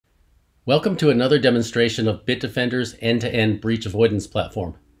Welcome to another demonstration of Bitdefender's end-to-end breach avoidance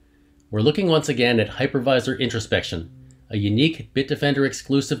platform. We're looking once again at Hypervisor Introspection, a unique Bitdefender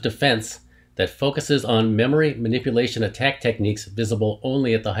exclusive defense that focuses on memory manipulation attack techniques visible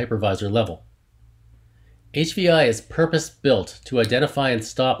only at the hypervisor level. HVI is purpose-built to identify and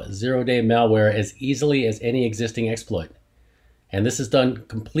stop zero-day malware as easily as any existing exploit. And this is done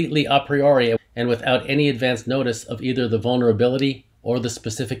completely a priori and without any advance notice of either the vulnerability or the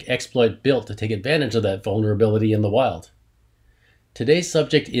specific exploit built to take advantage of that vulnerability in the wild. Today's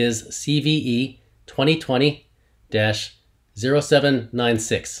subject is CVE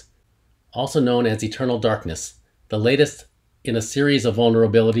 2020-0796, also known as EternalDarkness, the latest in a series of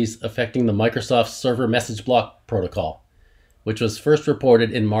vulnerabilities affecting the Microsoft Server Message Block protocol, which was first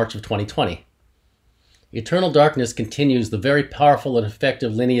reported in March of 2020. EternalDarkness continues the very powerful and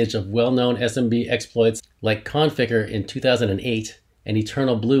effective lineage of well-known SMB exploits like Configure in 2008 and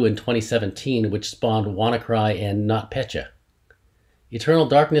Eternal Blue in 2017, which spawned WannaCry and NotPetya.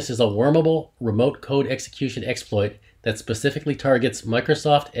 EternalDarkness is a wormable remote code execution exploit that specifically targets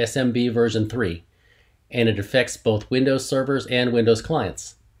Microsoft SMB version 3, and it affects both Windows servers and Windows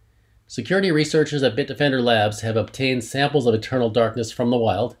clients. Security researchers at Bitdefender Labs have obtained samples of EternalDarkness from the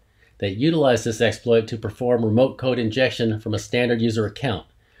wild that utilize this exploit to perform remote code injection from a standard user account,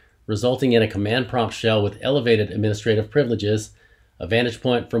 resulting in a command prompt shell with elevated administrative privileges, a vantage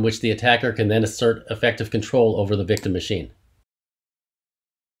point from which the attacker can then assert effective control over the victim machine.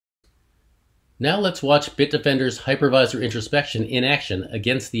 Now let's watch Bitdefender's Hypervisor Introspection in action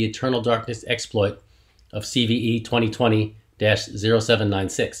against the EternalDarkness exploit of CVE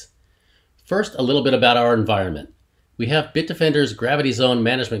 2020-0796. First, a little bit about our environment. We have Bitdefender's Gravity Zone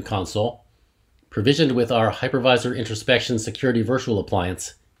Management Console, provisioned with our Hypervisor Introspection Security Virtual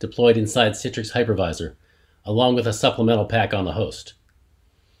Appliance, deployed inside Citrix Hypervisor, along with a supplemental pack on the host.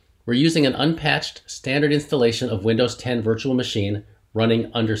 We're using an unpatched standard installation of Windows 10 Virtual Machine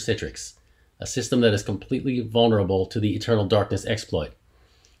running under Citrix, a system that is completely vulnerable to the EternalDarkness exploit.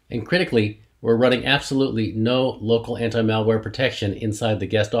 And critically, we're running absolutely no local anti-malware protection inside the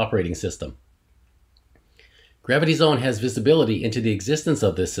guest operating system. Gravity Zone has visibility into the existence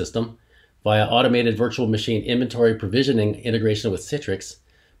of this system via automated virtual machine inventory provisioning integration with Citrix,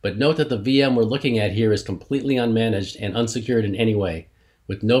 but note that the VM we're looking at here is completely unmanaged and unsecured in any way,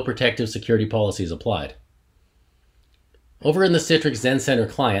 with no protective security policies applied. Over in the Citrix Zen Center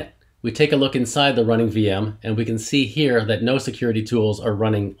client, we take a look inside the running VM, and we can see here that no security tools are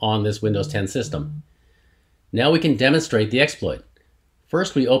running on this Windows 10 system. Now we can demonstrate the exploit.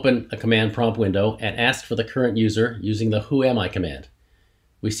 First, we open a command prompt window and ask for the current user using the whoami command.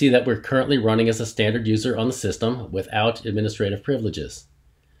 We see that we're currently running as a standard user on the system without administrative privileges.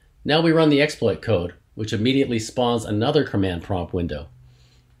 Now we run the exploit code, which immediately spawns another command prompt window.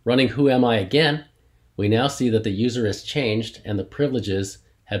 Running whoami again, we now see that the user has changed and the privileges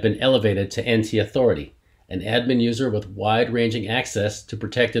have been elevated to NT authority, an admin user with wide-ranging access to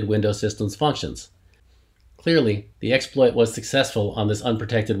protected Windows systems functions. Clearly, the exploit was successful on this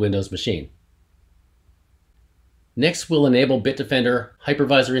unprotected Windows machine. Next, we'll enable Bitdefender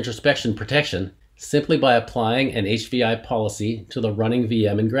Hypervisor Introspection protection simply by applying an HVI policy to the running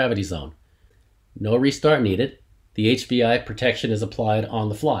VM in Gravity Zone. No restart needed. The HVI protection is applied on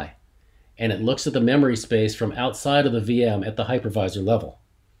the fly, and it looks at the memory space from outside of the VM at the hypervisor level.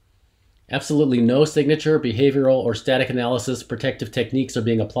 Absolutely no signature, behavioral, or static analysis protective techniques are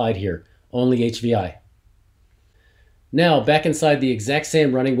being applied here, only HVI. Now, back inside the exact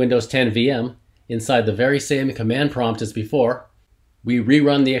same running Windows 10 VM, inside the very same command prompt as before, we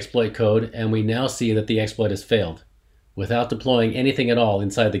rerun the exploit code, and we now see that the exploit has failed, without deploying anything at all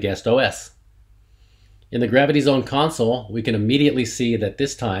inside the guest OS. In the Gravity Zone console, we can immediately see that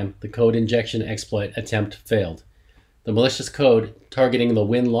this time the code injection exploit attempt failed. The malicious code targeting the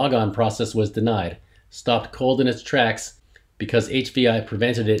Win logon process was denied, stopped cold in its tracks because HVI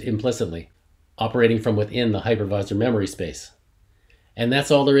prevented it implicitly, operating from within the hypervisor memory space. And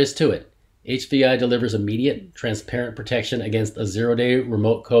that's all there is to it. HVI delivers immediate, transparent protection against a zero-day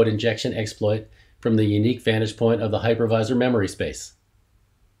remote code injection exploit from the unique vantage point of the hypervisor memory space.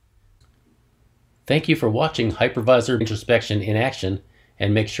 Thank you for watching Hypervisor Introspection in action,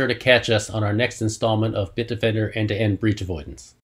 and make sure to catch us on our next installment of Bitdefender End-to-End Breach Avoidance.